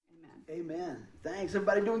Amen. Thanks.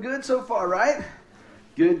 Everybody doing good so far, right?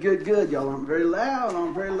 Good, good, good. Y'all aren't very loud.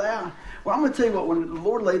 Well, I'm going to tell you what, when the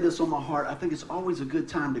Lord laid this on my heart, I think it's always a good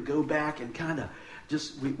time to go back and kind of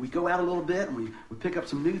just, we go out a little bit and we pick up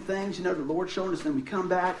some new things, the Lord's showing us, then we come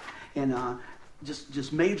back and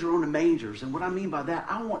just major on the majors. And what I mean by that,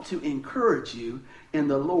 I want to encourage you in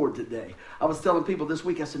the Lord today. I was telling people this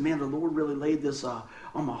week, I said, man, the Lord really laid this on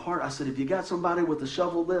my heart. I said, if you got somebody with a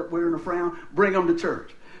shovel lip wearing a frown, bring them to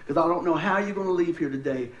church. Because I don't know how you're going to leave here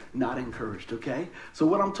today not encouraged, okay? So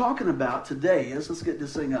what I'm talking about today is, let's get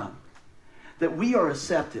this thing up, that we are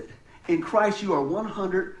accepted. In Christ, you are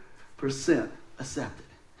 100% accepted.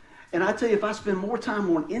 And I tell you, if I spend more time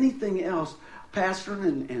on anything else,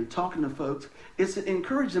 pastoring and talking to folks, it's to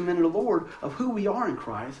encourage them in the Lord of who we are in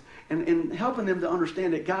Christ and helping them to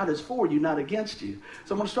understand that God is for you, not against you.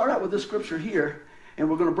 So I'm going to start out with this scripture here. And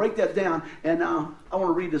we're going to break that down. And I want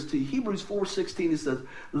to read this to you. Hebrews 4:16, it says,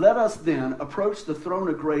 let us then approach the throne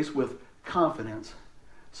of grace with confidence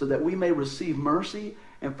so that we may receive mercy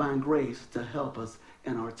and find grace to help us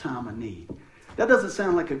in our time of need. That doesn't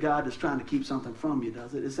sound like a God that's trying to keep something from you,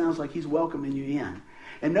 does it? It sounds like he's welcoming you in.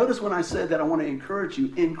 And notice when I said that I want to encourage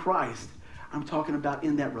you in Christ, I'm talking about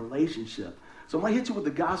in that relationship. So I'm going to hit you with the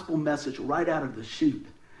gospel message right out of the chute.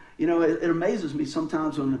 It amazes me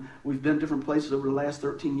sometimes when we've been different places over the last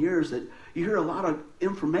 13 years that you hear a lot of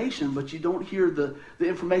information, but you don't hear the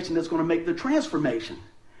information that's going to make the transformation.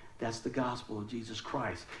 That's the gospel of Jesus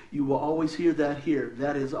Christ. You will always hear that here.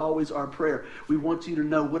 That is always our prayer. We want you to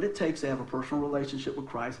know what it takes to have a personal relationship with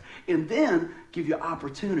Christ and then give you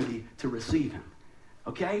opportunity to receive him.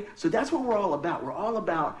 Okay? So that's what we're all about. We're all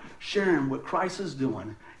about sharing what Christ is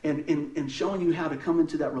doing and showing you how to come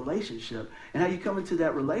into that relationship. And how you come into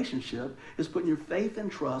that relationship is putting your faith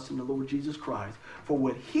and trust in the Lord Jesus Christ for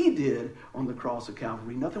what he did on the cross of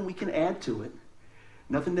Calvary. Nothing we can add to it.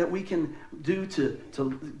 Nothing that we can do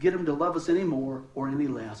to get him to love us any more or any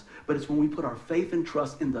less. But it's when we put our faith and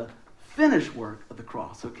trust in the finished work of the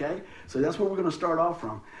cross, okay? So that's where we're going to start off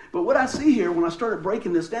from. But what I see here, when I started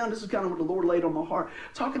breaking this down, this is kind of what the Lord laid on my heart,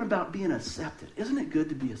 talking about being accepted. Isn't it good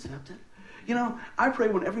to be accepted? I pray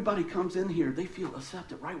when everybody comes in here, they feel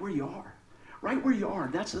accepted right where you are. Right where you are.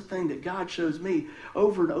 That's the thing that God shows me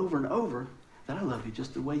over and over and over, that I love you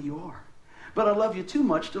just the way you are. But I love you too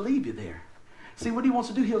much to leave you there. See, what he wants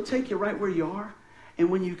to do, he'll take you right where you are. And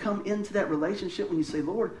when you come into that relationship, when you say,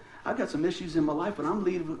 Lord, I've got some issues in my life, but I'm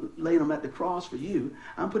laying them at the cross for you.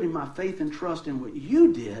 I'm putting my faith and trust in what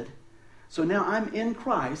you did. So now I'm in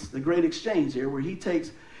Christ, the great exchange there, where he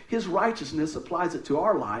takes his righteousness, applies it to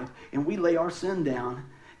our life, and we lay our sin down,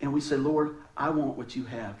 and we say, Lord, I want what you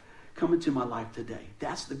have. Come into my life today.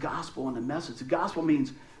 That's the gospel and the message. The gospel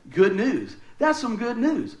means good news. That's some good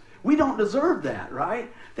news. We don't deserve that,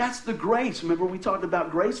 right? That's the grace. Remember, we talked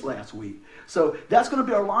about grace last week. So that's going to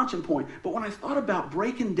be our launching point. But when I thought about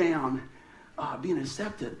breaking down being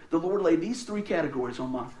accepted, the Lord laid these three categories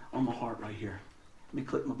on my heart right here. Let me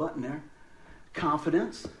click my button there.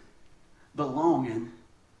 Confidence, belonging,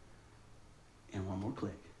 and one more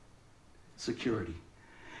click. Security.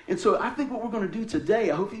 And so I think what we're going to do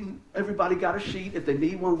today, I hope everybody got a sheet. If they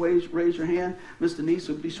need one, raise your hand. Mr. Denise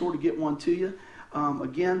will be sure to get one to you.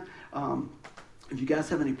 If you guys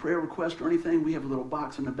have any prayer requests or anything, we have a little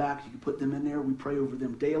box in the back. You can put them in there. We pray over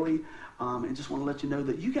them daily. And just want to let you know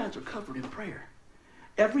that you guys are covered in prayer.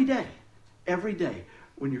 Every day,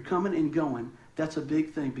 when you're coming and going, that's a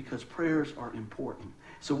big thing because prayers are important.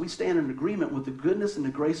 So we stand in agreement with the goodness and the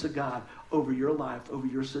grace of God over your life, over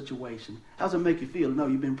your situation. How does it make you feel to know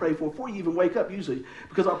you've been prayed for before you even wake up usually?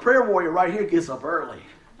 Because our prayer warrior right here gets up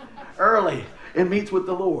early, and meets with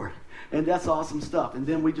the Lord. And that's awesome stuff. And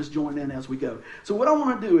then we just join in as we go. So what I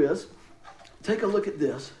want to do is take a look at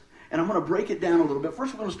this, and I'm going to break it down a little bit.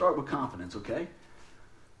 First, we're going to start with confidence, okay?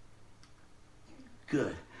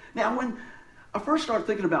 Good. Now, when I first started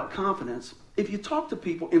thinking about confidence, if you talk to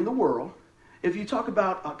people in the world, if you talk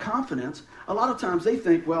about confidence, a lot of times they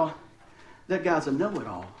think, well, that guy's a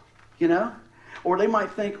know-it-all, Or they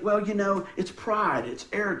might think, well, it's pride, it's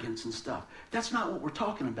arrogance and stuff. That's not what we're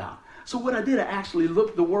talking about. So what I did, I actually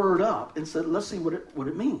looked the word up and said, let's see what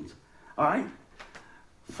it means. All right?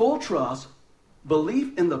 Full trust,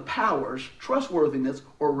 belief in the powers, trustworthiness,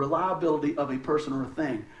 or reliability of a person or a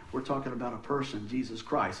thing. We're talking about a person, Jesus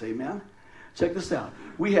Christ. Amen? Check this out.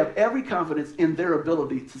 We have every confidence in their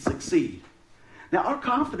ability to succeed. Now, our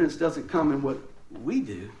confidence doesn't come in what we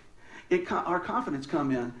do. Our confidence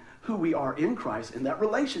comes in who we are in Christ, in that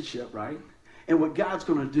relationship, right? And what God's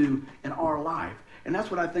going to do in our life. And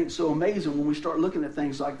that's what I think is so amazing when we start looking at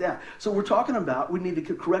things like that. So we're talking about we need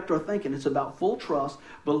to correct our thinking. It's about full trust,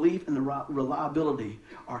 belief, and the reliability.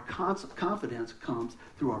 Our confidence comes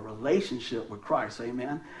through our relationship with Christ.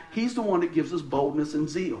 Amen? He's the one that gives us boldness and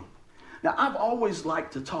zeal. Now, I've always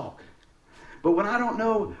liked to talk. But when I don't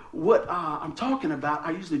know what I'm talking about,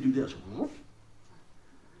 I usually do this.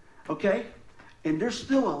 Okay? And there's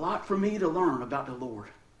still a lot for me to learn about the Lord.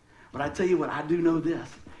 But I tell you what, I do know this.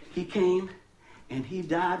 He came and he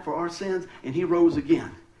died for our sins and he rose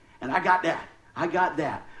again. And I got that. I got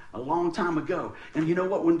that a long time ago. And you know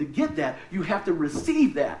what? When to get that, you have to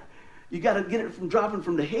receive that. You got to get it from dropping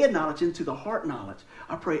from the head knowledge into the heart knowledge.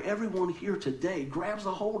 I pray everyone here today grabs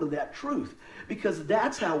a hold of that truth, because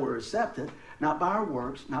that's how we're accepted, not by our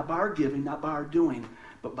works, not by our giving, not by our doing,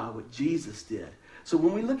 but by what Jesus did. So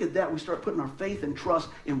when we look at that, we start putting our faith and trust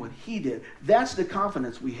in what he did. That's the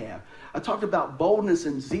confidence we have. I talked about boldness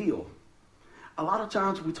and zeal. A lot of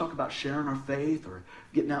times we talk about sharing our faith or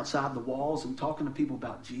getting outside the walls and talking to people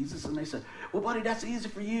about Jesus. And they say, well, buddy, that's easy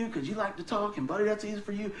for you because you like to talk. And, buddy, that's easy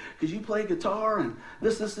for you because you play guitar and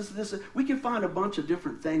this. We can find a bunch of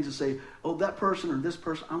different things to say, oh, that person or this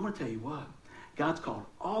person. I'm going to tell you what. God's called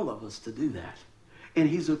all of us to do that. And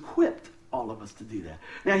he's equipped all of us to do that.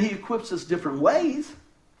 Now, he equips us different ways.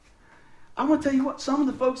 I'm going to tell you what. Some of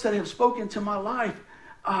the folks that have spoken to my life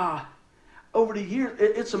over the years,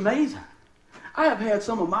 it's amazing. I have had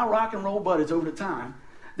some of my rock and roll buddies over the time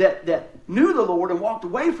that knew the Lord and walked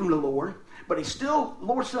away from the Lord, but the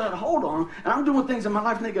Lord still had a hold on them. And I'm doing things in my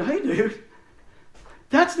life and they go, hey, dude,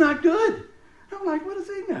 that's not good. And I'm like, what does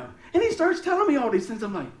he know? And he starts telling me all these things.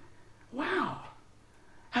 I'm like, wow.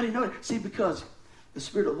 How do you know it? See, because the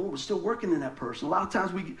Spirit of the Lord was still working in that person. A lot of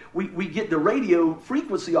times we get the radio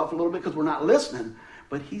frequency off a little bit because we're not listening.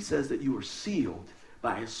 But he says that you are sealed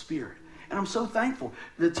by his Spirit. And I'm so thankful.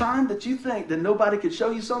 The time that you think that nobody could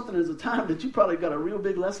show you something is a time that you probably got a real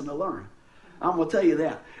big lesson to learn. I'm going to tell you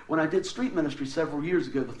that. When I did street ministry several years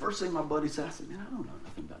ago, the first thing my buddy said, I said, man, I don't know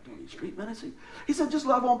nothing about doing street ministry. He said, just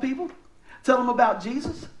love on people, tell them about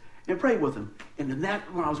Jesus, and pray with them. And then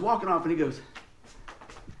when I was walking off, and he goes,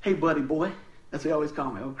 hey, buddy boy. That's what he always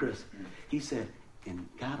called me. Oh, Chris. He said, and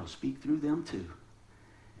God will speak through them too.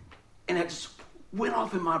 And it just went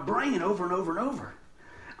off in my brain over and over and over.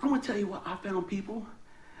 I'm going to tell you what, I found people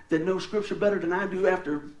that know Scripture better than I do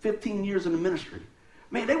after 15 years in the ministry.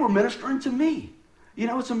 Man, they were ministering to me. You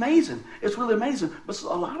know, it's amazing. It's really amazing. But a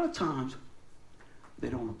lot of times, they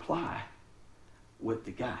don't apply what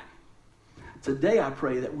they got. Today, I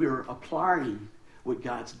pray that we're applying what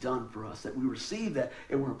God's done for us, that we receive that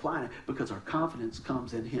and we're applying it because our confidence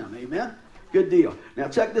comes in him. Amen? Good deal. Now,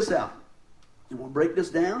 check this out. And we'll break this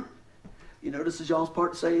down. You know, this is y'all's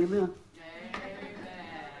part to say amen.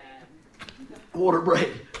 Water break.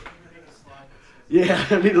 Yeah,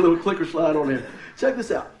 I need a little clicker slide on there. Check this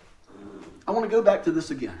out. I want to go back to this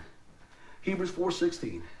again. Hebrews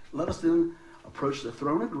 4:16. Let us then approach the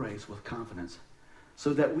throne of grace with confidence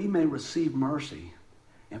so that we may receive mercy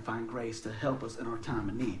and find grace to help us in our time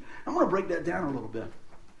of need. I'm going to break that down a little bit.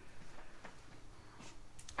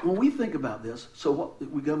 When we think about this, so what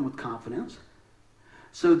we go with confidence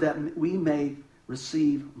so that we may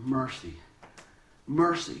receive mercy.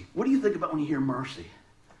 Mercy. What do you think about when you hear mercy?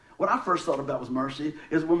 What I first thought about was mercy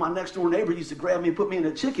is when my next door neighbor used to grab me and put me in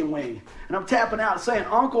a chicken wing. And I'm tapping out saying,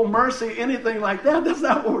 Uncle, mercy, anything like that. That's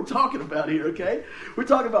not what we're talking about here, okay? We're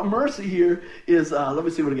talking about mercy here is, let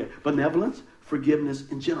me see what again. Benevolence, forgiveness,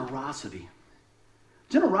 and generosity.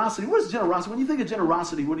 Generosity. What is generosity? When you think of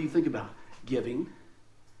generosity, what do you think about? Giving,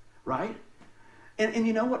 right? And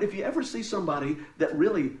you know what? If you ever see somebody that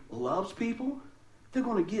really loves people, they're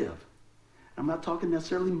going to give. I'm not talking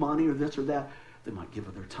necessarily money or this or that. They might give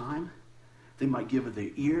of their time. They might give of their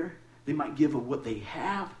ear. They might give of what they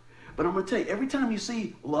have. But I'm going to tell you, every time you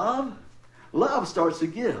see love, love starts to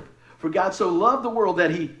give. For God so loved the world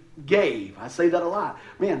that he gave. I say that a lot.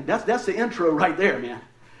 Man, that's the intro right there, man.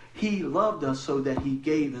 He loved us so that he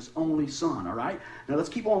gave his only son, all right? Now let's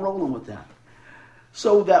keep on rolling with that.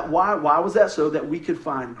 So that, why was that? So that we could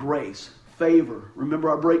find grace, favor. Remember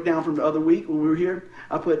our breakdown from the other week when we were here?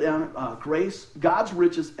 I put down grace, God's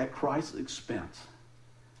riches at Christ's expense.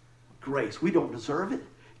 Grace. We don't deserve it.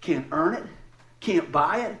 Can't earn it. Can't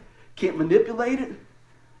buy it. Can't manipulate it.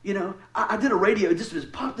 You know, I did a radio, it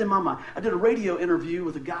just popped in my mind. I did a radio interview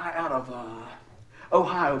with a guy out of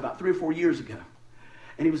Ohio about 3 or 4 years ago.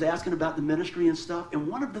 And he was asking about the ministry and stuff. And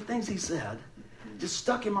one of the things he said just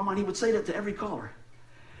stuck in my mind. He would say that to every caller.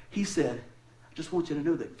 He said, I just want you to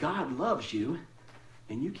know that God loves you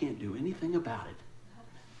and you can't do anything about it.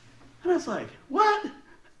 And I was like, what?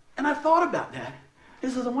 And I thought about that. He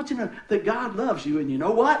says, I want you to know that God loves you. And you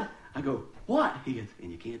know what? I go, what? He goes,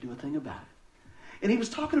 and you can't do a thing about it. And he was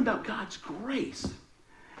talking about God's grace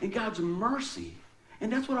and God's mercy.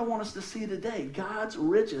 And that's what I want us to see today. God's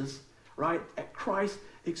riches, right, at Christ's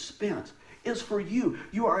expense is for you.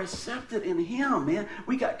 You are accepted in him, man.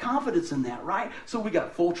 We got confidence in that, right? So we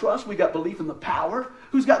got full trust. We got belief in the power.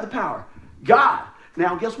 Who's got the power? God.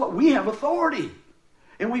 Now, guess what? We have authority.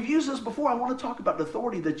 And we've used this before. I want to talk about the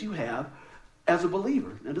authority that you have as a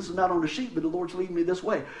believer. Now, this is not on the sheet, but the Lord's leading me this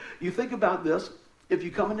way. You think about this. If you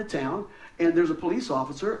come into town and there's a police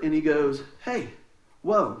officer and he goes, hey,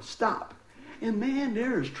 whoa, stop. And man,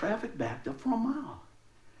 there is traffic backed up for a mile.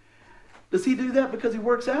 Does he do that because he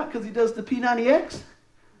works out? Because he does the P90X?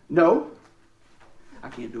 No. I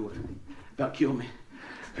can't do it. About kill me.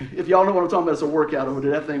 If y'all know what I'm talking about, it's a workout over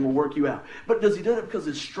there. That thing will work you out. But does he do it because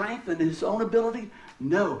of his strength and his own ability?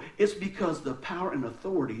 No. It's because the power and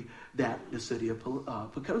authority that the city of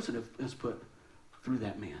Poquoson has put through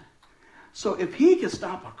that man. So if he could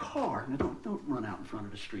stop a car, now don't run out in front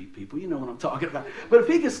of the street, people. You know what I'm talking about. But if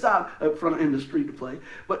he could stop in the street to play,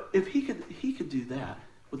 but if he could do that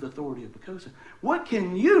with the authority of Poquoson, what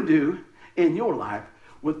can you do in your life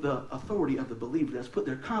with the authority of the believer that's put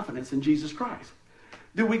their confidence in Jesus Christ?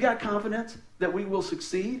 Do we got confidence that we will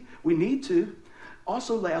succeed? We need to.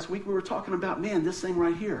 Also, last week we were talking about, man, this thing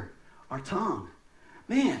right here, our tongue.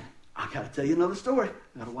 Man, I got to tell you another story.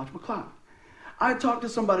 I got to watch my clock. I talked to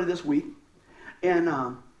somebody this week, and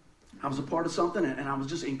I was a part of something, and I was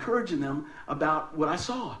just encouraging them about what I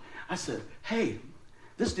saw. I said, hey,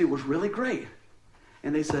 this dude was really great.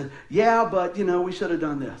 And they said, yeah, but, we should have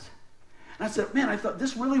done this. And I said, man, I thought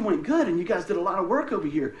this really went good, and you guys did a lot of work over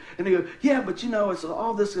here. And they go, yeah, but, it's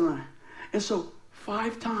all this. And so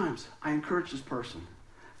 5 times I encouraged this person.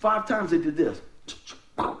 5 times they did this.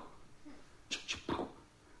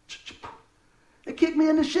 It kicked me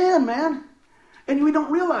in the shin, man. And we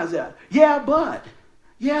don't realize that. Yeah, but.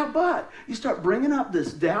 You start bringing up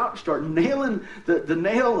this doubt, start nailing the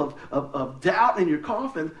nail of doubt in your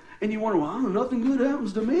coffin, and you wonder, well, nothing good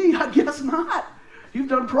happens to me. I guess not. You've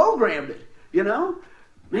done programmed it,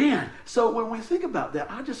 Man, so when we think about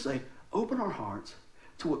that, I just say, open our hearts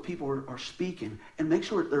to what people are speaking and make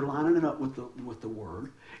sure they're lining it up with the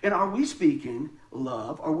word. And are we speaking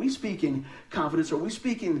love? Are we speaking confidence? Are we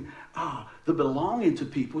speaking the belonging to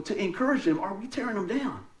people to encourage them? Are we tearing them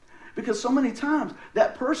down? Because so many times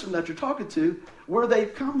that person that you're talking to, where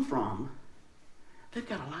they've come from, they've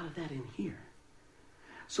got a lot of that in here.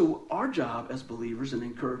 So our job as believers and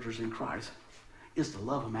encouragers in Christ is to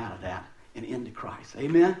love them out of that and into Christ.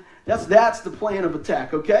 Amen? That's the plan of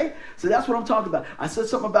attack, okay? So that's what I'm talking about. I said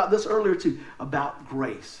something about this earlier too, about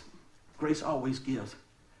grace. Grace always gives.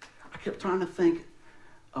 I kept trying to think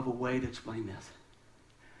of a way to explain this.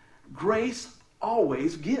 Grace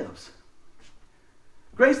always gives.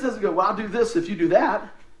 Grace doesn't go, well, I'll do this if you do that.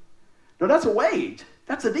 No, that's a wage.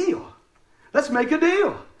 That's a deal. Let's make a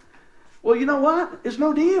deal. Well, you know what? There's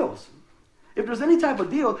no deals. If there's any type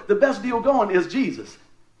of deal, the best deal going is Jesus.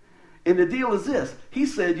 And the deal is this. He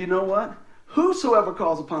said, you know what? Whosoever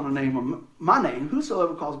calls upon the name of my name,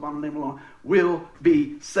 whosoever calls upon the name of the Lord will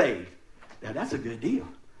be saved. Now, that's a good deal.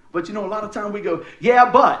 But a lot of time we go,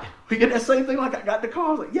 yeah, but. We get that same thing like I got the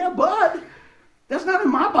call. Like, yeah, but. That's not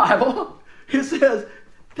in my Bible. It says,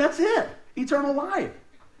 that's it. Eternal life.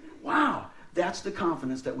 Wow. That's the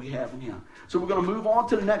confidence that we have in him. So we're going to move on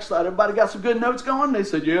to the next slide. Everybody got some good notes going? They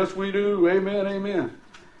said, yes, we do. Amen, amen.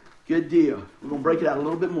 Good deal. We're going to break it out a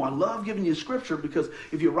little bit more. I love giving you scripture because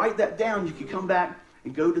if you write that down, you can come back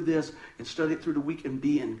and go to this and study it through the week and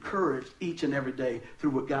be encouraged each and every day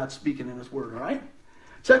through what God's speaking in his word, all right?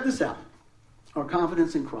 Check this out. Our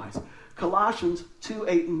confidence in Christ. Colossians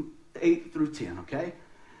 2:8 through 10, okay?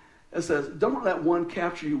 It says, don't let one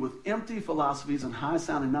capture you with empty philosophies and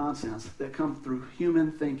high-sounding nonsense that come through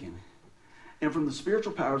human thinking and from the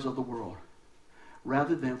spiritual powers of the world,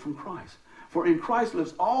 rather than from Christ. For in Christ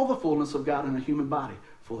lives all the fullness of God in a human body,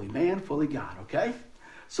 fully man, fully God, okay?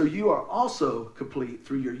 So you are also complete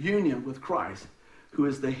through your union with Christ, who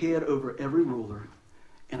is the head over every ruler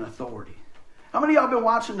and authority. How many of y'all been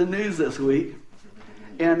watching the news this week?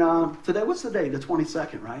 And today, what's the day? The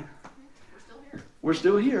 22nd, right? We're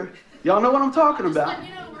still here. Y'all know what I'm talking about.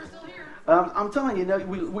 We're still here. I'm telling you,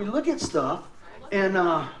 we look at stuff, and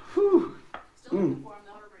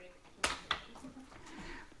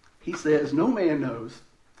He says, no man knows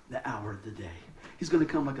the hour of the day. He's going to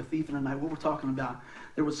come like a thief in the night. What we're talking about,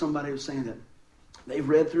 there was somebody who was saying that they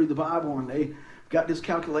read through the Bible and they got this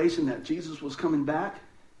calculation that Jesus was coming back.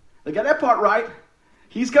 They got that part right.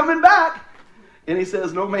 He's coming back. And he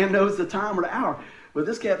says, no man knows the time or the hour. But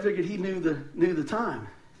this cat figured he knew the time.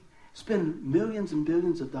 Spend millions and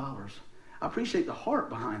billions of dollars. I appreciate the heart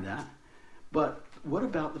behind that. But what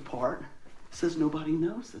about the part that says nobody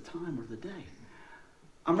knows the time or the day?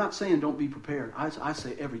 I'm not saying don't be prepared. I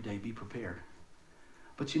say every day be prepared.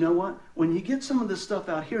 But you know what? When you get some of this stuff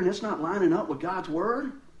out here and it's not lining up with God's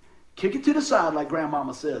word, kick it to the side like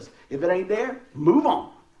Grandmama says. If it ain't there, move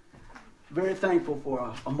on. Very thankful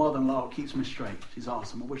for a mother-in-law who keeps me straight. She's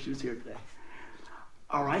awesome. I wish she was here today.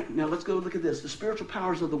 All right, now let's go look at this. The spiritual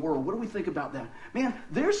powers of the world. What do we think about that? Man,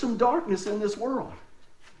 there's some darkness in this world.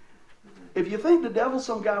 If you think the devil's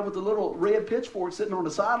some guy with a little red pitchfork sitting on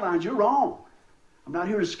the sidelines, you're wrong. I'm not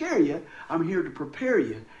here to scare you. I'm here to prepare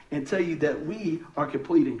you and tell you that we are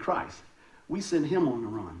complete in Christ. We send him on the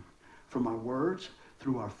run from our words,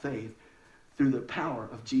 through our faith, through the power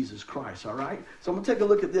of Jesus Christ, all right? So I'm going to take a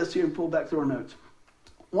look at this here and pull back through our notes.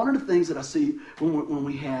 One of the things that I see when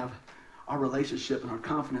we have our relationship and our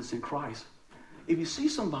confidence in Christ, if you see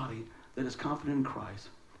somebody that is confident in Christ,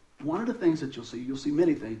 one of the things that you'll see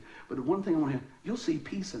many things, but the one thing I want to have, you'll see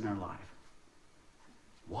peace in their life.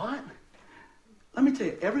 What? Let me tell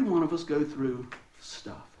you, every one of us go through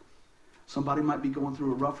stuff. Somebody might be going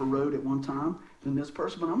through a rougher road at one time than this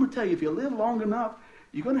person, but I'm going to tell you, if you live long enough,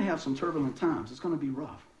 you're going to have some turbulent times. It's going to be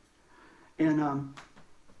rough. And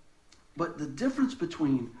but the difference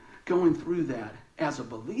between going through that as a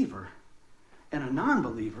believer and a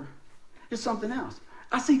non-believer is something else.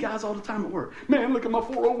 I see guys all the time at work. Man, look at my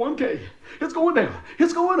 401k. It's going down.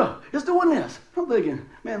 It's going up. It's doing this. I'm thinking,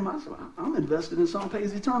 man, I'm invested in something that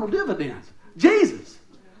pays eternal dividends. Jesus.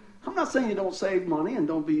 I'm not saying you don't save money and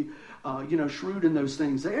don't be, shrewd in those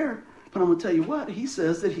things there. But I'm going to tell you what. He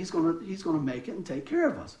says that he's going to make it and take care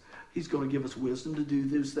of us. He's going to give us wisdom to do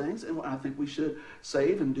those things. And I think we should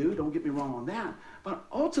save and do. Don't get me wrong on that. But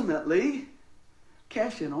ultimately,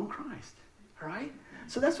 cash in on Christ. All right?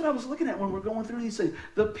 So that's what I was looking at when we're going through these things.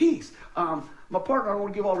 The peace. My partner, I don't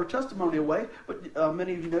want to give all her testimony away, but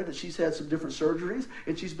many of you know that she's had some different surgeries,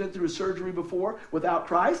 and she's been through a surgery before without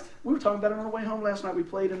Christ. We were talking about it on the way home last night. We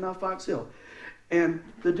played in Fox Hill. And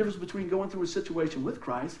the difference between going through a situation with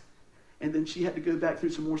Christ, and then she had to go back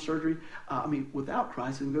through some more surgery, without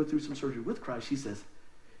Christ, and go through some surgery with Christ. She says,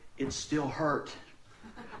 it still hurt,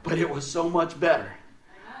 but it was so much better.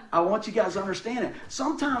 I want you guys to understand it.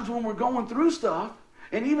 Sometimes when we're going through stuff,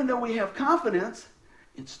 and even though we have confidence,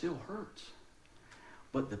 it still hurts.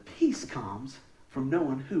 But the peace comes from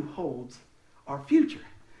knowing who holds our future.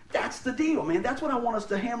 That's the deal, man. That's what I want us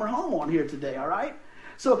to hammer home on here today, all right?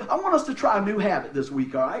 So I want us to try a new habit this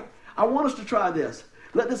week, all right? I want us to try this.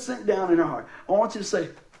 Let this sink down in our heart. I want you to say,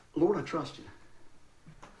 Lord, I trust you.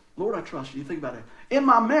 Lord, I trust you. You think about it. In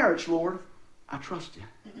my marriage, Lord, I trust you.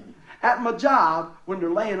 At my job, when they're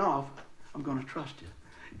laying off, I'm going to trust you.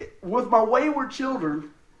 With my wayward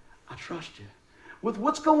children, I trust you. With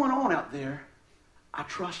what's going on out there, I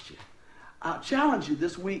trust you. I challenge you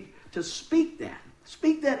this week to speak that.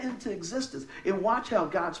 Speak that into existence and watch how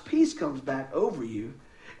God's peace comes back over you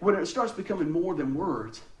when it starts becoming more than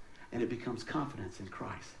words and it becomes confidence in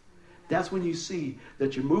Christ. That's when you see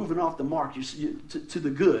that you're moving off the mark to the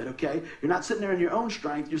good, okay? You're not sitting there in your own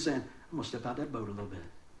strength. You're saying, I'm going to step out that boat a little bit.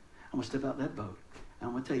 I'm going to step out that boat. And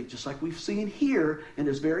I'm going to tell you, just like we've seen here in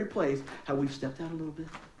this very place, how we've stepped out a little bit.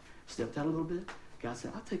 God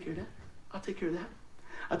said, I'll take care of that. I'll take care of that.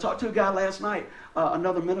 I talked to a guy last night,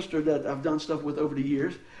 another minister that I've done stuff with over the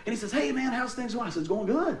years. And he says, hey, man, how's things going? I said, it's going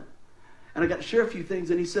good. And I got to share a few things.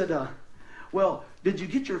 And he said, well, did you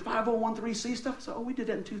get your 501(c) stuff? I said, oh, we did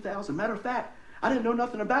that in 2000. Matter of fact, I didn't know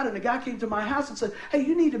nothing about it. And the guy came to my house and said, hey,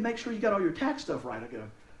 you need to make sure you got all your tax stuff right. I go,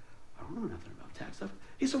 I don't know nothing about tax stuff.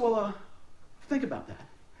 He said, well, think about that.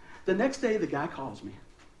 The next day, the guy calls me.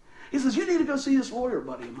 He says, you need to go see this lawyer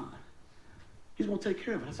buddy of mine. He's going to take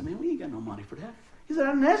care of it. I said, man, we ain't got no money for that. He said,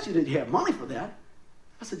 I didn't ask you, did you have money for that?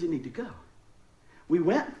 I said, you need to go. We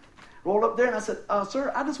went, rolled up there, and I said,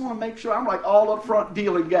 sir, I just want to make sure I'm like all up front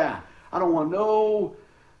dealing guy. I don't want no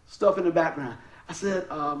stuff in the background. I said,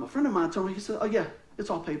 a friend of mine told me, he said, oh, yeah, it's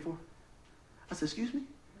all paid for. I said, excuse me?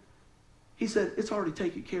 He said, it's already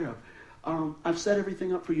taken care of. I've set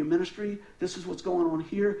everything up for your ministry. This is what's going on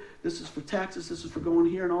here. This is for taxes. This is for going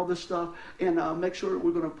here and all this stuff. And make sure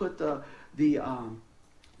we're going to put the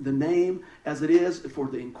name as it is for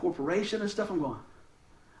the incorporation and stuff. I'm going,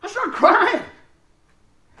 I started crying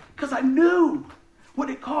because I knew what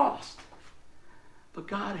it cost. But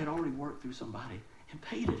God had already worked through somebody and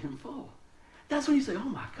paid it in full. That's when you say, oh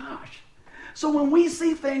my gosh. So when we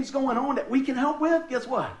see things going on that we can help with, guess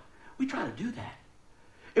what? We try to do that.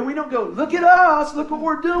 And we don't go, look at us, look what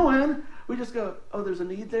we're doing. We just go, oh, there's a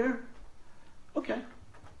need there? Okay.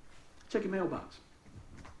 Check your mailbox.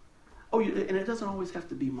 and it doesn't always have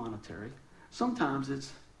to be monetary. Sometimes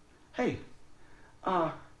it's, hey,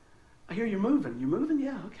 I hear you're moving. You're moving?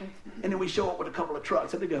 Yeah, okay. And then we show up with a couple of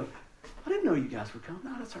trucks, and they go, I didn't know you guys were coming.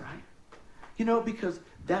 No, that's all right. Because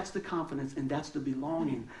that's the confidence and that's the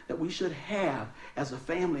belonging that we should have as a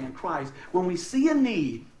family in Christ. When we see a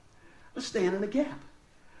need, let's stand in the gap.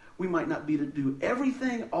 We might not be to do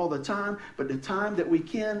everything all the time, but the time that we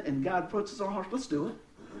can and God puts us on our hearts, let's do it.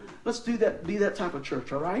 Let's do that, be that type of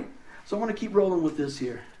church, all right? So I want to keep rolling with this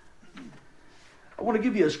here. I want to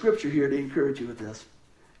give you a scripture here to encourage you with this.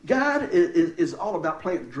 God is all about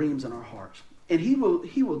planting dreams in our hearts. And he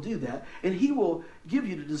will do that, and he will give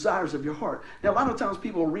you the desires of your heart. Now, a lot of times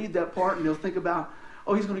people will read that part, and they'll think about,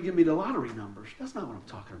 oh, he's going to give me the lottery numbers. That's not what I'm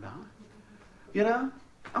talking about.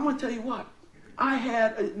 I'm going to tell you what. I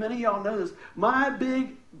had, many of y'all know this, my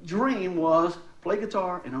big dream was play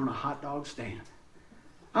guitar and own a hot dog stand.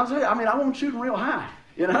 I wasn't shooting real high,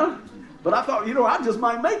 But I thought, I just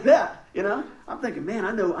might make that, I'm thinking, man,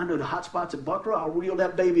 I know the hot spots at Buckrow. I'll wheel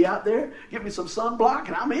that baby out there, give me some sunblock,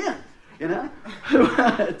 and I'm in. And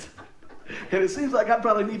it seems like I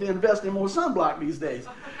probably need to invest in more sunblock these days.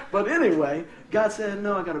 But anyway, God said,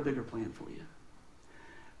 no, I got a bigger plan for you.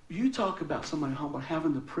 You talk about somebody humble,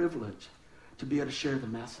 having the privilege to be able to share the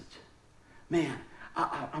message. Man,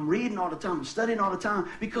 I'm reading all the time, I'm studying all the time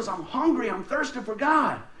because I'm hungry, I'm thirsty for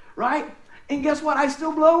God, right? And guess what? I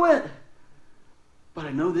still blow it. But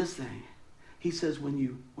I know this thing. He says, when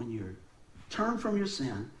you turn from your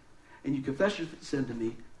sin and you confess your sin to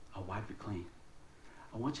me, I'll wipe it clean.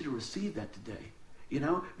 I want you to receive that today.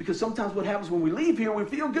 Because sometimes what happens when we leave here, we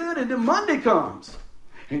feel good, and then Monday comes.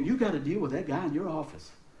 And you got to deal with that guy in your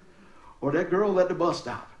office. Or that girl at the bus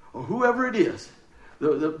stop. Or whoever it is.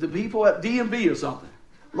 The people at DMV or something.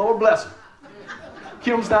 Lord bless them.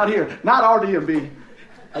 Kim's not here. Not our DMV.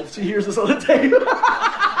 She hears this on the tape.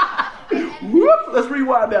 Whoop, let's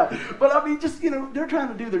rewind that. But they're trying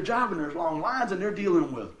to do their job, and there's long lines, and they're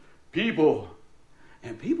dealing with people.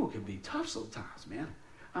 And people can be tough sometimes, man.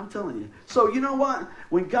 I'm telling you. So you know what?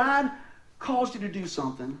 When God calls you to do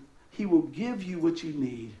something, he will give you what you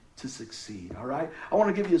need to succeed, all right? I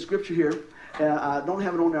want to give you a scripture here. I don't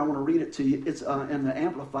have it on there. I want to read it to you. It's in the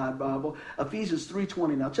Amplified Bible, Ephesians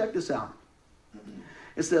 3:20. Now check this out.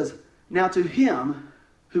 It says, now to him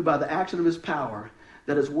who by the action of his power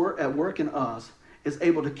that is at work in us is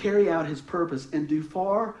able to carry out his purpose and do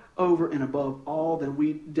far over and above all that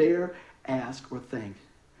we dare ask or think,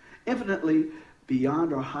 infinitely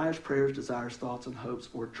beyond our highest prayers, desires, thoughts, and hopes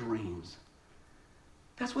or dreams.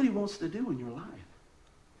 That's what he wants to do in your life.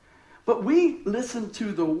 But we listen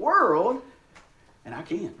to the world, and I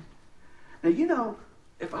can't. Now,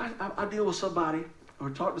 if I deal with somebody or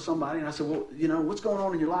talk to somebody, and I say, well, what's going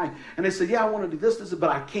on in your life? And they say, yeah, I want to do this, but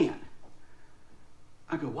I can't.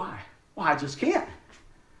 I go, why? Well, I just can't.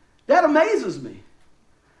 That amazes me.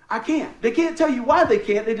 I can't. They can't tell you why they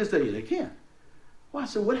can't. They just tell you they can't. Why?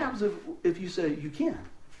 So what happens if you say you can?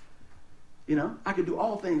 I can do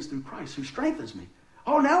all things through Christ who strengthens me.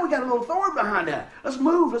 Oh, now we got a little thorn behind that. Let's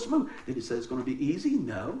move. Did he say it's going to be easy?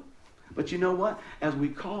 No. But you know what? As we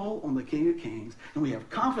call on the King of Kings and we have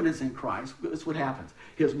confidence in Christ, that's what happens.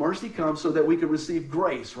 His mercy comes so that we can receive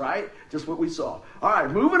grace, right? Just what we saw. All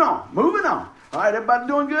right, moving on. All right, everybody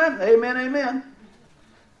doing good? Amen, amen.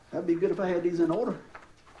 That'd be good if I had these in order.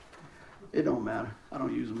 It don't matter. I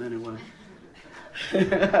don't use them anyway. I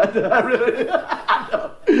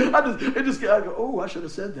go, oh, I should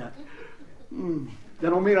have said that. That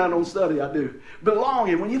don't mean I don't study. I do.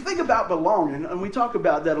 Belonging. When you think about belonging, and we talk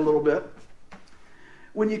about that a little bit,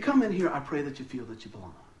 when you come in here, I pray that you feel that you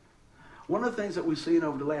belong. One of the things that we've seen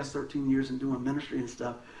over the last 13 years in doing ministry and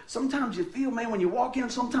stuff, sometimes you feel, man, when you walk in,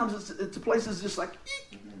 sometimes it's a place that's just like,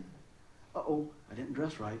 eek. Uh-oh, I didn't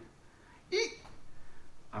dress right. Eek.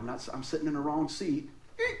 I'm sitting in the wrong seat.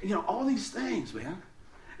 Eek. All these things, man.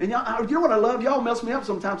 And y'all, you know what I love? Y'all mess me up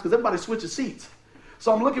sometimes because everybody switches seats.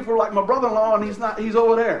 So I'm looking for like my brother-in-law, and he's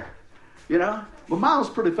over there. But Miles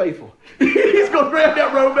is pretty faithful. He's going to grab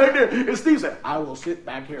that robe back there. And Steve said, I will sit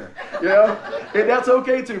back here. And that's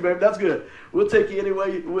okay too, baby. That's good. We'll take you any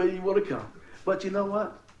way you want to come. But you know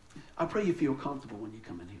what? I pray you feel comfortable when you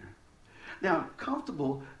come in here. Now,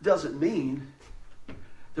 comfortable doesn't mean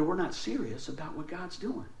that we're not serious about what God's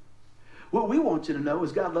doing. What we want you to know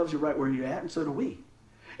is God loves you right where you're at, and so do we.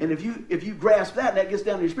 And if you grasp that and that gets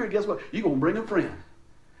down to your spirit, guess what? You're going to bring a friend.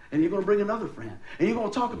 And you're going to bring another friend. And you're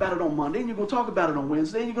going to talk about it on Monday. And you're going to talk about it on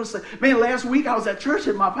Wednesday. And you're going to say, man, last week I was at church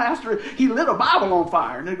and my pastor, he lit a Bible on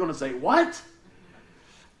fire. And they're going to say, what?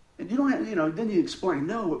 And you don't have, then you explain,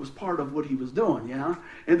 no, it was part of what he was doing, yeah?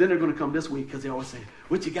 And then they're going to come this week because they always say,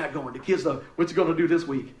 what you got going? The kids know, what you going to do this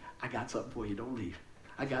week? I got something for you. Don't leave.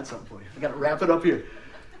 I got something for you. I got to wrap it up here.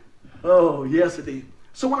 Oh, yes, indeed.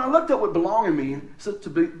 So when I looked up what belonging means, so to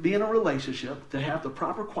be in a relationship, to have the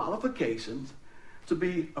proper qualifications, to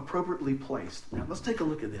be appropriately placed. Now, let's take a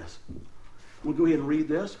look at this. We'll go ahead and read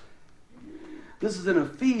this. This is in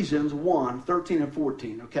Ephesians 1, 13 and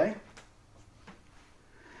 14, okay?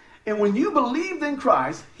 And when you believed in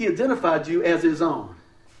Christ, he identified you as his own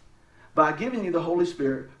by giving you the Holy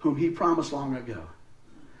Spirit, whom he promised long ago.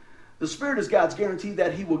 The Spirit is God's guarantee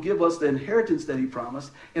that he will give us the inheritance that he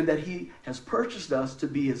promised and that he has purchased us to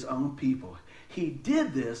be his own people. He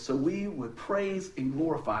did this so we would praise and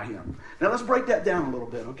glorify him. Now let's break that down a little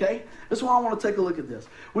bit, okay? That's why I want to take a look at this.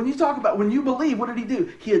 When you talk about, when you believe, what did he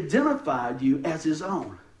do? He identified you as his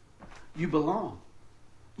own. You belong.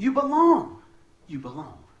 You belong. You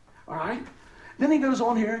belong. All right? Then he goes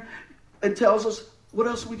on here and tells us, what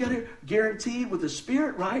else we got here? Guaranteed with the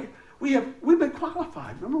Spirit, right? We've been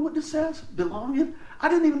qualified. Remember what this says? Belonging. I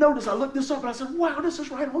didn't even notice. I looked this up and I said, wow, this is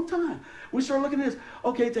right on time. We started looking at this.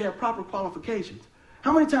 Okay, to have proper qualifications.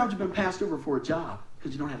 How many times have you been passed over for a job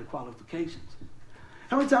because you don't have the qualifications?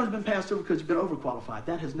 How many times have you been passed over because you've been overqualified?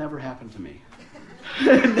 That has never happened to me.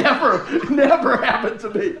 never happened to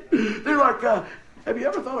me. They're like, have you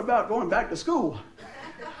ever thought about going back to school?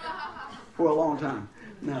 For a long time.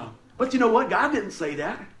 No. But you know what? God didn't say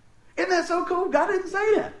that. Isn't that so cool? God didn't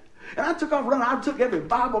say that. And I took off running. I took every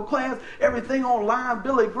Bible class, everything online,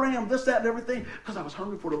 Billy Graham, this, that, and everything, because I was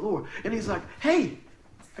hungry for the Lord. And he's like, hey,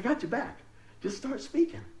 I got you back. Just start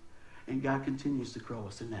speaking. And God continues to grow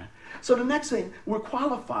us in that. So the next thing, we're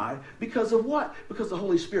qualified because of what? Because the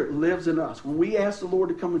Holy Spirit lives in us. When we ask the Lord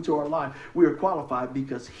to come into our life, we are qualified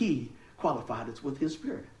because he qualified us with his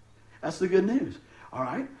Spirit. That's the good news. All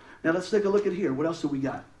right? Now let's take a look at here. What else do we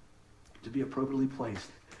got? To be appropriately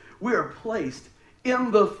placed. We are placed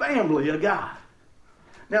in the family of God.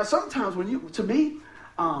 Now sometimes when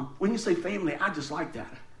you say family, I just like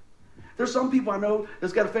that. There's some people I know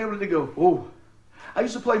that's got a family that go, oh. I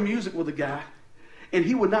used to play music with a guy, and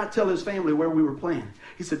he would not tell his family where we were playing.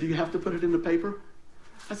 He said, do you have to put it in the paper?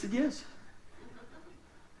 I said, yes.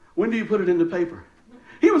 When do you put it in the paper?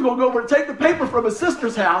 He was going to go over and take the paper from his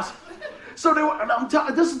sister's house. So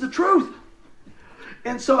this is the truth.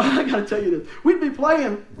 And so I got to tell you this. We'd be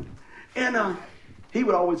playing, and he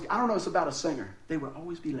would always, I don't know, it's about a singer. They would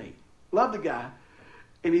always be late. Love the guy.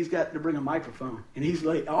 And he's got to bring a microphone. And he's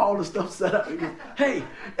late. All the stuff set up. He goes, hey.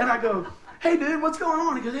 And I go, hey, dude, what's going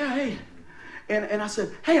on? He goes, yeah, hey. And I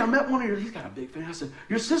said, hey, I met one of your, he's got a big fan. I said,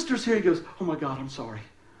 your sister's here. He goes, oh, my God, I'm sorry.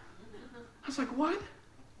 I was like, what?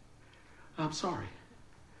 I'm sorry.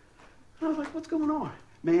 And I was like, what's going on?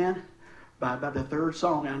 Man, by about the third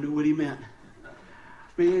song, I knew what he meant.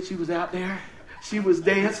 Man, she was out there. She was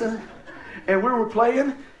dancing. And we were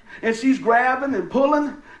playing. And she's grabbing and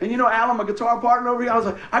pulling. And you know, Alan, my guitar partner over here, I was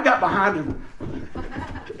like, I got behind him.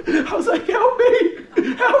 I was like, help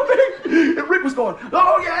me. Help me. And Rick was going,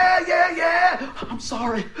 oh, yeah. I'm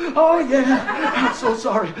sorry. Oh, yeah. I'm so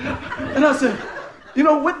sorry. And I said, you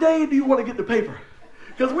know, what day do you want to get the paper?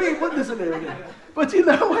 Because we ain't putting this in there again. But you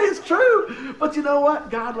know, it's true. But you know what?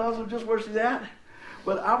 God loves her just where she's at.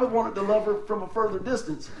 But I would want to love her from a further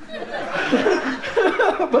distance.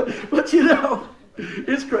 but you know,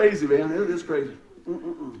 it's crazy, man. It is crazy.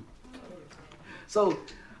 So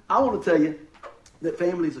I want to tell you that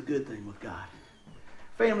family is a good thing with God.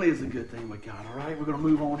 Family is a good thing with God, all right? We're going to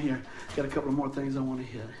move on here. Got a couple of more things I want to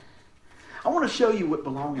hit. I want to show you what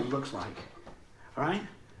belonging looks like, all right?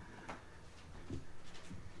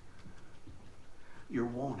 You're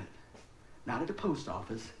wanted. Not at the post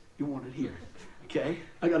office. You're wanted here, okay?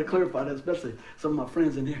 I got to clarify that, especially some of my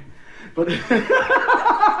friends in here. But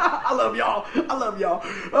I love y'all.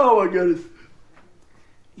 Oh, my goodness.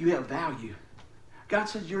 You have value. God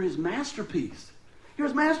says you're his masterpiece. You're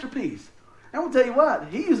his masterpiece. I'm going to tell you what.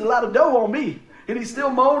 He used a lot of dough on me. And he's still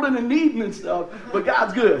molding and kneading and stuff. But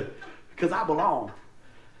God's good. Because I belong.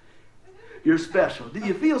 You're special. Do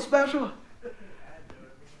you feel special?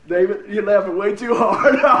 David, you're laughing way too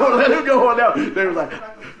hard. I won't let him go on now. David's like,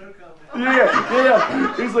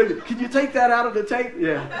 yeah. He's like, can you take that out of the tape?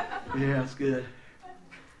 Yeah, it's good.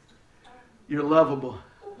 You're lovable.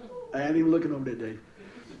 I ain't even looking over there, Dave.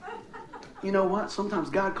 You know what? Sometimes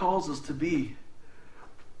God calls us to be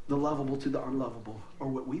the lovable to the unlovable, or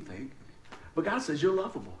what we think. But God says you're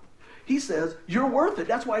lovable. He says you're worth it.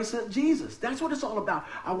 That's why he sent Jesus. That's what it's all about.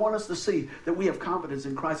 I want us to see that we have confidence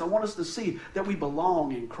in Christ. I want us to see that we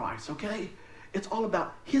belong in Christ, okay? It's all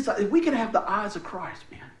about his eyes. If we could have the eyes of Christ,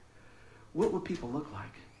 man, what would people look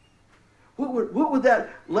like? What would that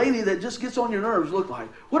lady that just gets on your nerves look like?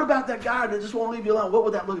 What about that guy that just won't leave you alone? What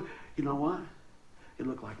would that look like? You know what? It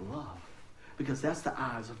looked like love. Because that's the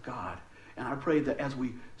eyes of God. And I pray that as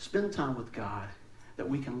we spend time with God, that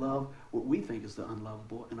we can love what we think is the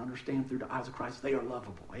unlovable and understand through the eyes of Christ they are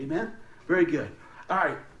lovable. Amen? Very good. All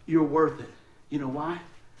right, you're worth it. You know why?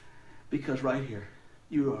 Because right here,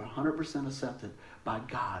 you are 100% accepted by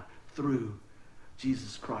God through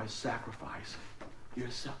Jesus Christ's sacrifice. You're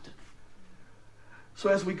accepted. So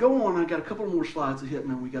as we go on, I got a couple more slides to hit, and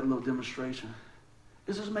then we got a little demonstration.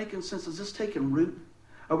 Is this making sense? Is this taking root?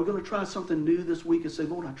 Are we going to try something new this week and say,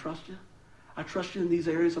 Lord, I trust you. I trust you in these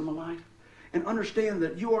areas of my life. And understand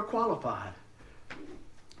that you are qualified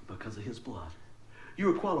because of his blood. You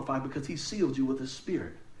are qualified because he sealed you with his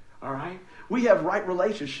Spirit. All right? We have right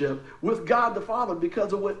relationship with God the Father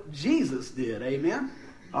because of what Jesus did. Amen?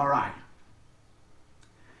 All right.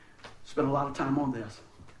 Spent a lot of time on this.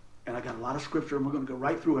 And I got a lot of scripture, and we're going to go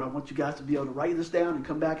right through it. I want you guys to be able to write this down and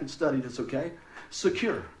come back and study this, okay?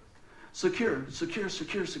 Secure. Secure, secure,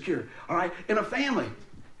 secure, secure. All right? In a family,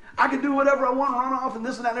 I can do whatever I want, run off and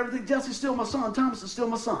this and that and everything. Jesse's still my son. Thomas is still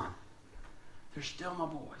my son. They're still my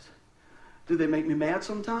boys. Do they make me mad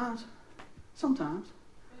sometimes? Sometimes.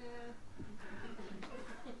 Yeah.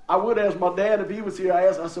 I would ask my dad if he was here.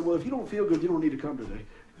 I said, well, if you don't feel good, you don't need to come today.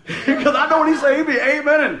 Because I know when he say, he'd be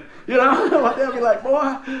amen. And, you know, my dad would be like,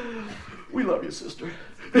 boy, we love you, sister.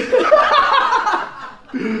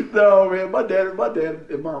 No, man, my dad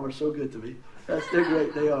and mom are so good to me. They're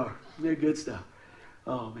great. They are. They're good stuff.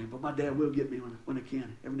 Oh, man, but my dad will get me when he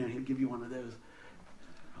can. Every now and then he'll give you one of those.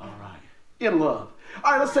 All right. In love.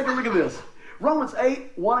 All right, let's take a look at this. Romans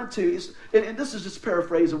 8, 1 and 2. And this is just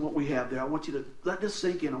paraphrasing what we have there. I want you to let this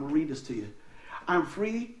sink in. I'm going to read this to you. I'm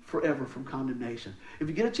free forever from condemnation. If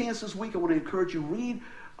you get a chance this week, I want to encourage you, read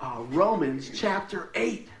Romans chapter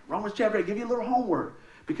 8. Romans chapter 8. Give you a little homework.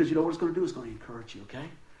 Because you know what it's going to do? It's going to encourage you, okay?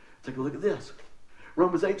 Take a look at this.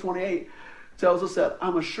 Romans 8:28 tells us that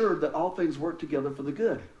I'm assured that all things work together for the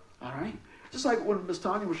good. All right? Just like when Miss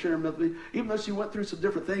Tanya was sharing with me, even though she went through some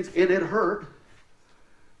different things and it hurt,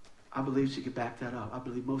 I believe she could back that up. I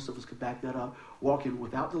believe most of us could back that up, walking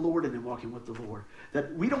without the Lord and then walking with the Lord.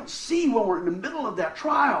 That we don't see when we're in the middle of that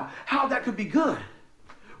trial how that could be good.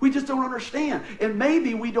 We just don't understand. And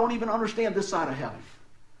maybe we don't even understand this side of heaven.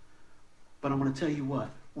 But I'm going to tell you what.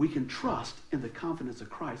 We can trust in the confidence of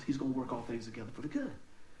Christ. He's going to work all things together for the good.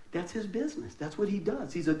 That's his business. That's what he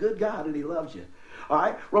does. He's a good God and he loves you. All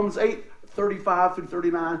right? Romans 8, 35 through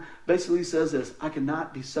 39 basically says this. I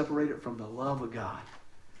cannot be separated from the love of God.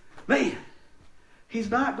 Man, he's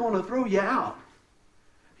not going to throw you out.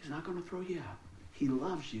 He's not going to throw you out. He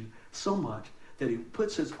loves you so much that he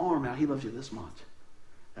puts his arm out. He loves you this much.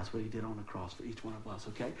 That's what he did on the cross for each one of us,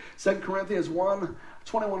 okay? 2 Corinthians 1,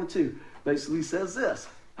 21 and 2 basically says this.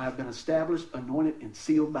 I have been established, anointed, and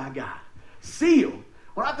sealed by God. Sealed.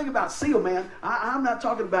 When I think about seal, man, I'm not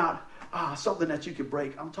talking about something that you could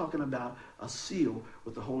break. I'm talking about a seal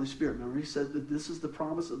with the Holy Spirit. Remember, he said that this is the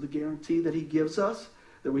promise of the guarantee that he gives us,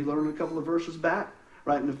 that we learned a couple of verses back,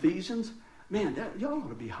 right in Ephesians. Man, y'all ought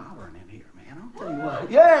to be hollering in here, man. I'll tell you what.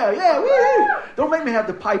 Yeah, woo-hoo. Don't make me have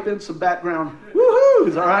to pipe in some background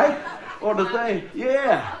woo-hoos, all right, on the thing.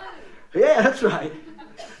 Yeah, that's right.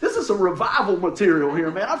 This is some revival material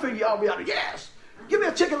here, man. I figure y'all be out of yes. Give me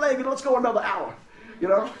a chicken leg and let's go another hour. You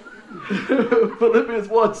know? Philippians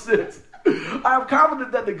 1:6. I am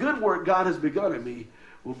confident that the good work God has begun in me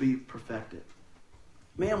will be perfected.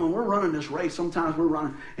 Man, when we're running this race, sometimes we're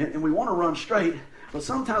running, and we want to run straight, but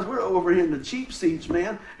sometimes we're over here in the cheap seats,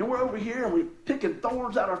 man, and we're over here and we're picking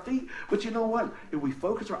thorns out our feet. But you know what? If we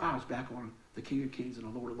focus our eyes back on the King of Kings and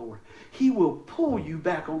the Lord of Lords, he will pull you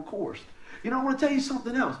back on course. You know, I want to tell you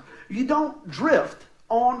something else. You don't drift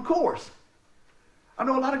on course. I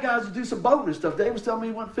know a lot of guys who do some boating and stuff. Dave was telling me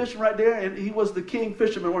he went fishing right there, and he was the king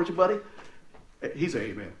fisherman, weren't you, buddy? He's an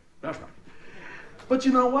amen. That's right. But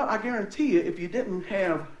you know what? I guarantee you, if you didn't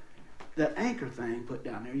have that anchor thing put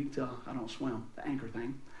down there, you can tell I don't swim, the anchor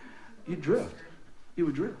thing, you'd drift. You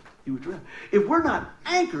would drift. You would drift. If we're not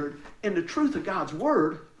anchored in the truth of God's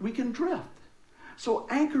word, we can drift. So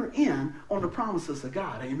anchor in on the promises of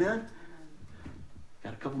God. Amen?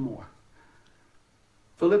 Got a couple more.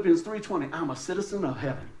 Philippians 3:20. I'm a citizen of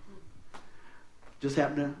heaven. Just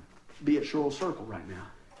happen to be at Shoreland Circle right now.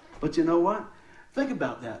 But you know what? Think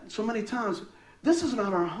about that. So many times, this is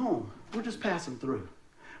not our home. We're just passing through.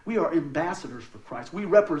 We are ambassadors for Christ. We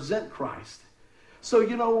represent Christ. So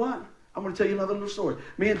you know what? I'm going to tell you another little story.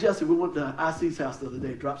 Me and Jesse, we went to IC's house the other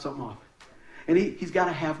day, dropped something off. And he's got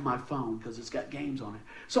to have my phone because it's got games on it.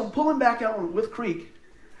 So I'm pulling back out on Wythe Creek,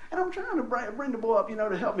 And I'm trying to bring the boy up,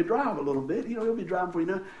 to help me drive a little bit. He'll be driving for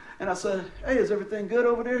you. And I said, hey, is everything good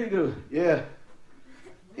over there? He goes, yeah.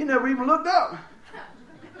 He never even looked up.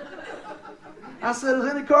 I said, is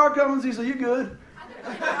any car coming? He said, you good.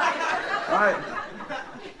 All right.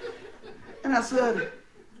 And I said,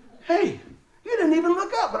 hey, you didn't even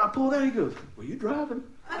look up. And I pulled out. He goes, were you driving?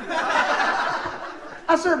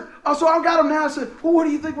 I said, oh, so I got him now. I said, well, what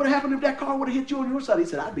do you think would have happened if that car would have hit you on your side? He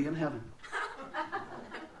said, I'd be in heaven.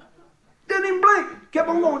 Didn't even blink. Kept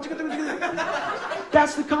on going.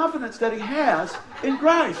 That's the confidence that he has in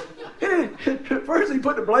Christ. First, he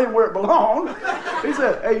put the blame where it belonged. He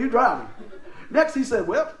said, hey, you driving. Next, he said,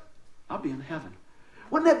 well, I'll be in heaven.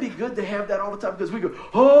 Wouldn't that be good to have that all the time? Because we go,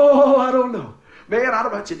 oh, I don't know. Man, I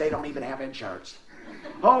don't bet you they don't even have insurance.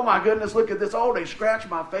 Oh, my goodness, look at this. Oh, they scratched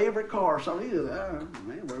my favorite car or something. He said,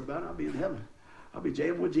 man, worry about it. I'll be in heaven. I'll be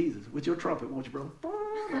jamming with Jesus. With your trumpet, won't you, brother?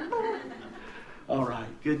 All right,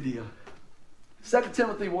 good deal. 2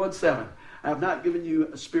 Timothy 1:7. I have not given you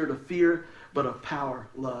a spirit of fear, but of power,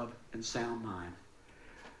 love, and sound mind.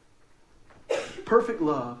 Perfect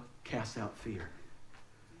love casts out fear.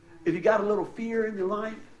 If you got a little fear in your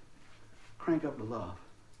life, crank up the love.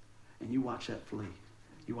 And you watch that flee.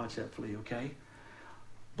 You watch that flee, okay?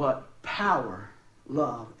 But power,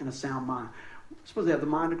 love, and a sound mind. You're supposed to have the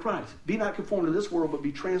mind of Christ. Be not conformed to this world, but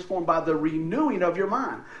be transformed by the renewing of your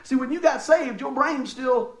mind. See, when you got saved, your brain's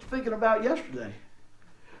still thinking about yesterday.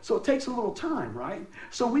 So it takes a little time, right?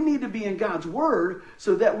 So we need to be in God's Word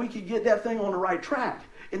so that we can get that thing on the right track.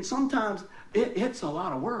 And sometimes it's a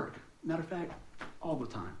lot of work. Matter of fact, all the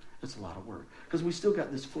time, it's a lot of work. Because we still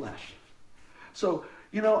got this flesh. So,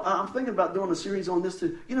 I'm thinking about doing a series on this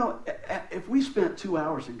too. If we spent 2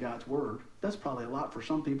 hours in God's Word, that's probably a lot for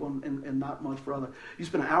some people and not much for others. You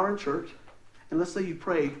spend an hour in church, and let's say you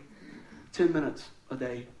pray 10 minutes a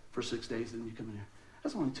day for 6 days, and you come in here.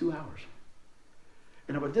 That's only 2 hours.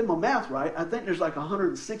 And if I did my math right, I think there's like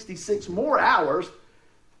 166 more hours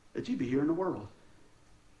that you'd be here in the world.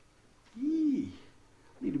 We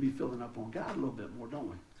need to be filling up on God a little bit more, don't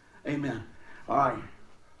we? Amen. All right.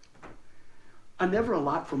 I never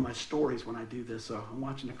allot for my stories when I do this, so I'm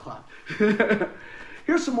watching the clock.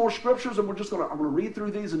 Here's some more scriptures, and I'm going to read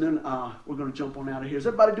through these, and then we're going to jump on out of here. Is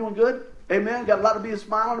everybody doing good? Amen? Got a lot to be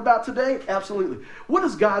smiling about today? Absolutely. What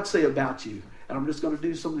does God say about you? And I'm just going to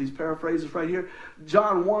do some of these paraphrases right here.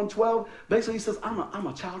 John 1:12, basically he says, I'm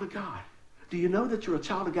a child of God. Do you know that you're a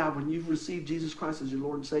child of God when you've received Jesus Christ as your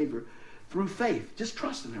Lord and Savior through faith? Just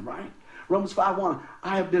trust in Him, right? Romans 5:1,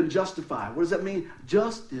 I have been justified. What does that mean?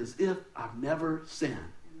 Just as if I've never sinned.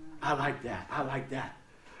 I like that. I like that.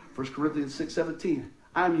 1 Corinthians 6:17,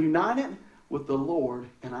 I am united with the Lord,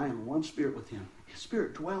 and I am one spirit with Him. His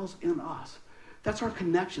Spirit dwells in us. That's our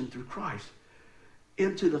connection through Christ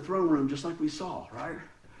into the throne room, just like we saw, right?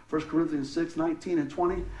 1 Corinthians 6:19 and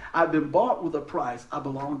 20, I've been bought with a price. I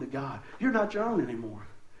belong to God. You're not your own anymore.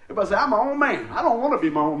 Everybody say, I'm my own man. I don't want to be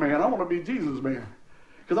my own man. I want to be Jesus' man.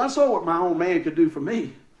 Because I saw what my own man could do for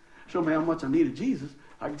me. Show me how much I needed Jesus.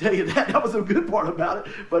 I can tell you that. That was a good part about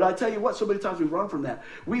it. But I tell you what, so many times we run from that.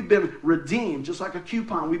 We've been redeemed, just like a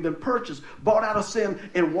coupon. We've been purchased, bought out of sin,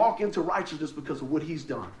 and walk into righteousness because of what He's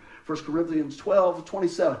done. 1 Corinthians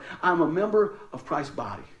 12:27, I'm a member of Christ's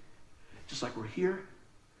body. Just like we're here,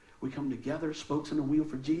 we come together, spokes in the wheel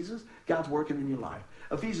for Jesus. God's working in your life.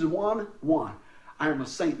 Ephesians 1:1, I am a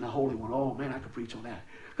saint and a holy one. Oh, man, I could preach on that.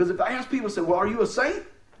 Because if I ask people, say, well, are you a saint?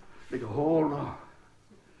 They go, oh, no.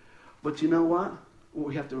 But you know what? What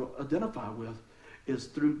we have to identify with is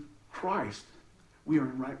through Christ, we are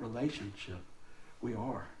in right relationship. We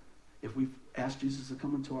are. If we've asked Jesus to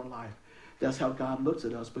come into our life, that's how God looks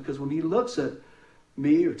at us. Because when He looks at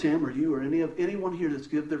me or Tim or you or anyone here that's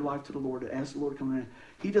given their life to the Lord, to ask the Lord to come in,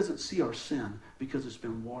 He doesn't see our sin because it's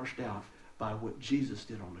been washed out by what Jesus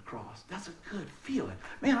did on the cross. That's a good feeling.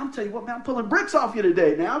 Man, I'm telling you what, man, I'm pulling bricks off you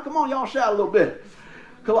today now. Come on, y'all shout a little bit.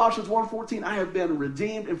 Colossians 1:14, I have been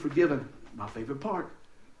redeemed and forgiven, my favorite part,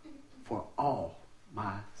 for all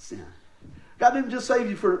my sin. God didn't just save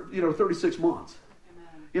you for, 36 months.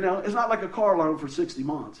 Amen. It's not like a car loan for 60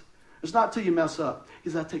 months. It's not till you mess up. He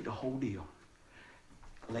said, I take the whole deal,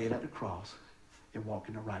 lay it at the cross, and walk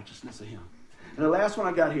in the righteousness of Him. And the last one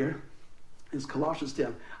I got here is Colossians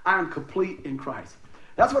 10. I am complete in Christ.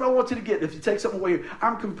 That's what I want you to get if you take something away here.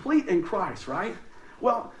 I'm complete in Christ, right?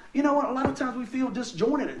 Well, you know what? A lot of times we feel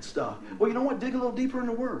disjointed and stuff. Well, you know what? Dig a little deeper in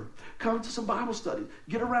the Word. Come to some Bible study.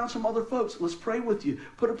 Get around some other folks. Let's pray with you.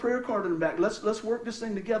 Put a prayer card in the back. Let's work this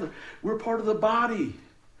thing together. We're part of the body.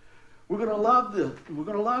 We're going to love this. We're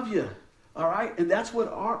going to love you. All right? And that's what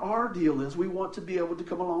our deal is. We want to be able to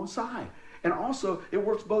come alongside And also, it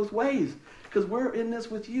works both ways because we're in this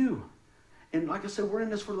with you. And like I said, we're in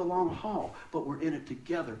this for the long haul, but we're in it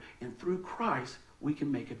together. And through Christ, we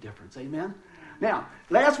can make a difference. Amen? Now,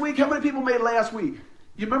 last week, how many people made it last week?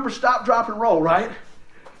 You remember stop, drop, and roll, right?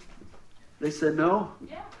 They said no?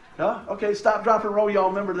 Yeah. Huh? Okay, stop, drop, and roll. Y'all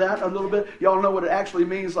remember that a little bit? Y'all know what it actually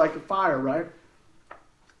means, like a fire, right?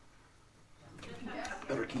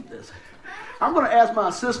 Better keep this. I'm going to ask my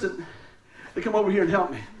assistant to come over here and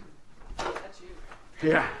help me. That's you.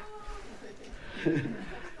 Yeah.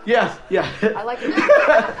 Yes, yeah. I like it.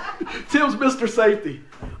 Tim's Mr. Safety.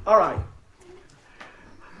 All right.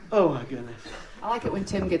 Oh, my goodness. I like it when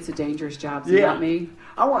Tim gets the dangerous jobs, Yeah. not me.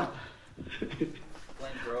 I want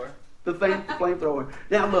Flamethrower. the flamethrower.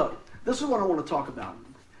 Now, look, this is what I want to talk about.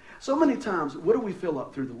 So many times, what do we fill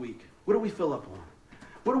up through the week? What do we fill up on?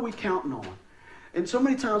 What are we counting on? And so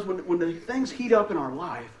many times when the things heat up in our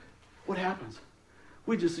life, what happens?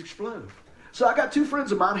 We just explode. So I got two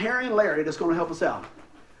friends of mine, Harry and Larry, that's going to help us out.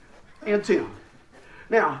 And Tim.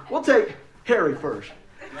 Now, we'll take Harry first.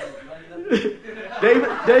 David,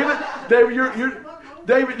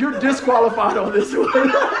 you're disqualified on this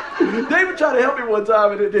one. David tried to help me one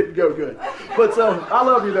time and it didn't go good. But so, I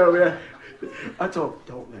love you though, man. I told him,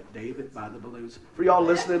 don't let David buy the balloons. For y'all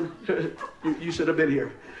listening, you should have been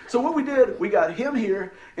here. So what we did, we got him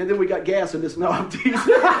here, and then we got gas in this. No, I'm teasing.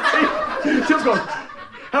 Tim's going,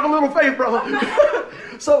 have a little faith, brother.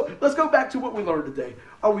 So let's go back to what we learned today.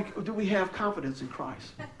 Do we have confidence in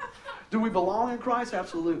Christ? Do we belong in Christ?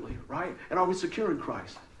 Absolutely, right? And are we secure in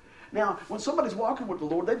Christ? Now, when somebody's walking with the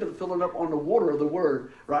Lord, they've been filling up on the water of the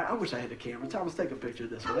Word, right? I wish I had the camera. Thomas, take a picture of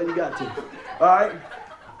this one. Then you got to. All right?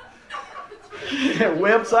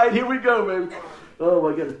 Website, here we go, baby. Oh,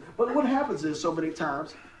 my goodness. But what happens is so many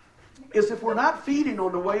times is if we're not feeding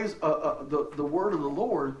on the ways, the Word of the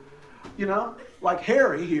Lord, you know, like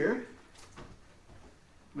Harry here,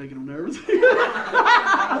 making him nervous.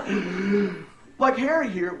 Like Harry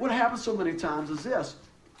here, what happens so many times is this,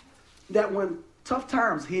 that when tough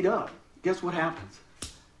times heat up, guess what happens?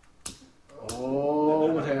 Oh,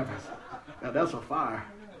 what happens? Now that's a fire.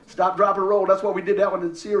 Stop, drop, and roll. That's why we did that one in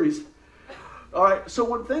the series. All right, so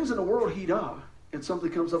when things in the world heat up and something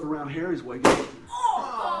comes up around Harry's way, he gets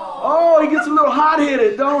a little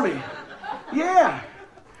hot-headed, don't he? Yeah.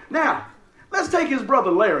 Now, let's take his brother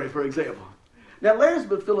Larry, for example. Now, Larry's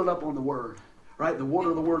been filling up on the Word, right? The water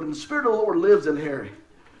of the Word, and the Spirit of the Lord lives in Harry.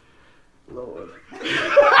 Lord.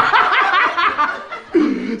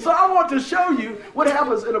 So I want to show you what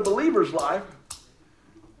happens in a believer's life.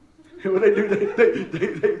 What they do,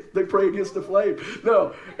 they pray against the flame.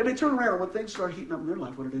 No. And they turn around. When things start heating up in their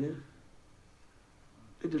life, what do they do?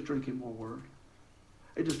 They just drink in more Word.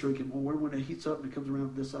 They just drink in more Word. When it heats up and it comes around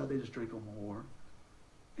to this side, they just drink on more Word.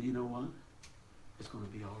 And you know what? It's going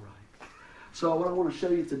to be all right. So what I want to show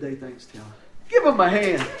you today, thanks, Tim. Give him a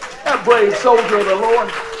hand. That brave soldier of the Lord.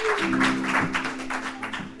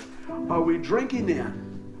 Are we drinking in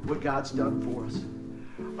what God's done for us?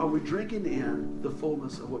 Are we drinking in the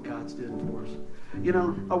fullness of what God's done for us? You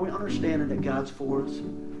know, are we understanding that God's for us?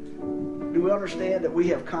 Do we understand that we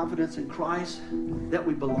have confidence in Christ, that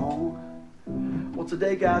we belong? Well,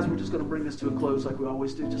 today, guys, we're just going to bring this to a close like we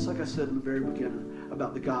always do, just like I said in the very beginning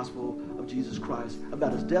about the gospel of Jesus Christ,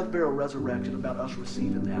 about his death, burial, resurrection, about us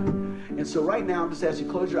receiving that. And so right now, I'm just asking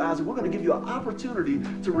you to close your eyes, and we're going to give you an opportunity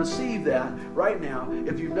to receive that right now.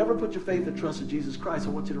 If you've never put your faith and trust in Jesus Christ, I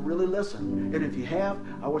want you to really listen. And if you have,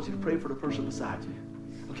 I want you to pray for the person beside you.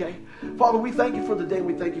 Okay? Father, we thank you for the day.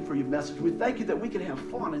 We thank you for your message. We thank you that we can have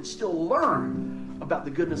fun and still learn about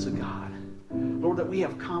the goodness of God. Lord, that we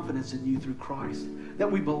have confidence in you through Christ,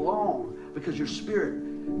 that we belong because your Spirit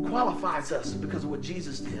qualifies us because of what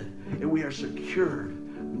Jesus did, and we are secured.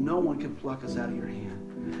 No one can pluck us out of your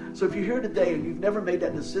hand. So if you're here today and you've never made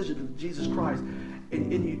that decision to Jesus Christ,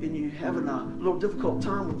 and you're having a little difficult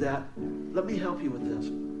time with that, let me help you with this.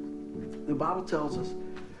 The Bible tells us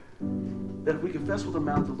that if we confess with our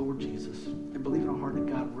mouth the Lord Jesus and believe in our heart that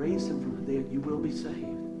God raised him from the dead, you will be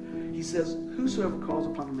saved. He says, whosoever calls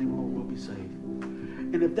upon the name of the Lord will be saved.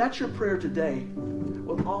 And if that's your prayer today,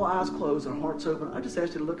 with all eyes closed and hearts open, I just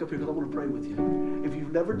ask you to look up here because I want to pray with you. If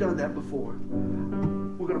you've never done that before,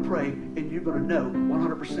 we're going to pray and you're going to know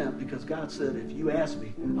 100% because God said, if you ask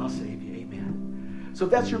me, I'll save you. Amen. So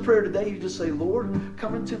if that's your prayer today, you just say, Lord,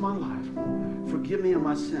 come into my life. Forgive me of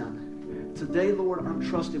my sin. Today, Lord, I'm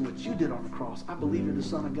trusting what you did on the cross. I believe you're the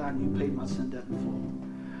Son of God and you paid my sin debt in full.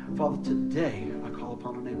 Father, today I call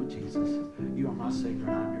upon the name of Jesus. You are my Savior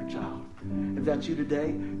and I'm your child. If that's you today,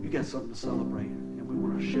 you got something to celebrate, and we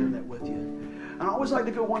want to share that with you. And I always like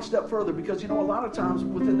to go one step further because, you know, a lot of times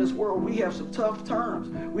within this world, we have some tough terms.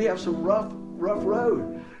 We have some rough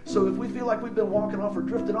road. So if we feel like we've been walking off or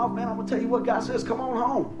drifting off, man, I'm going to tell you what God says, come on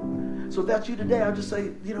home. So if that's you today, I just say,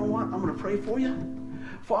 you know what? I'm going to pray for you.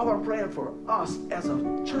 Father, I'm praying for us as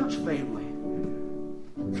a church family.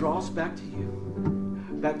 Draw us back to you,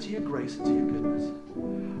 back to your grace and to your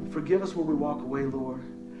goodness. Forgive us when we walk away, Lord.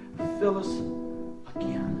 Fill us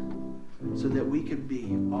again so that we can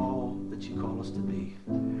be all that you call us to be.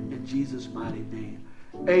 In Jesus' mighty name,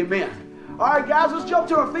 amen. All right, guys, let's jump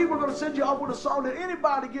to our feet. We're going to send you off with a song. Did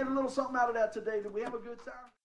anybody get a little something out of that today? Did we have a good time?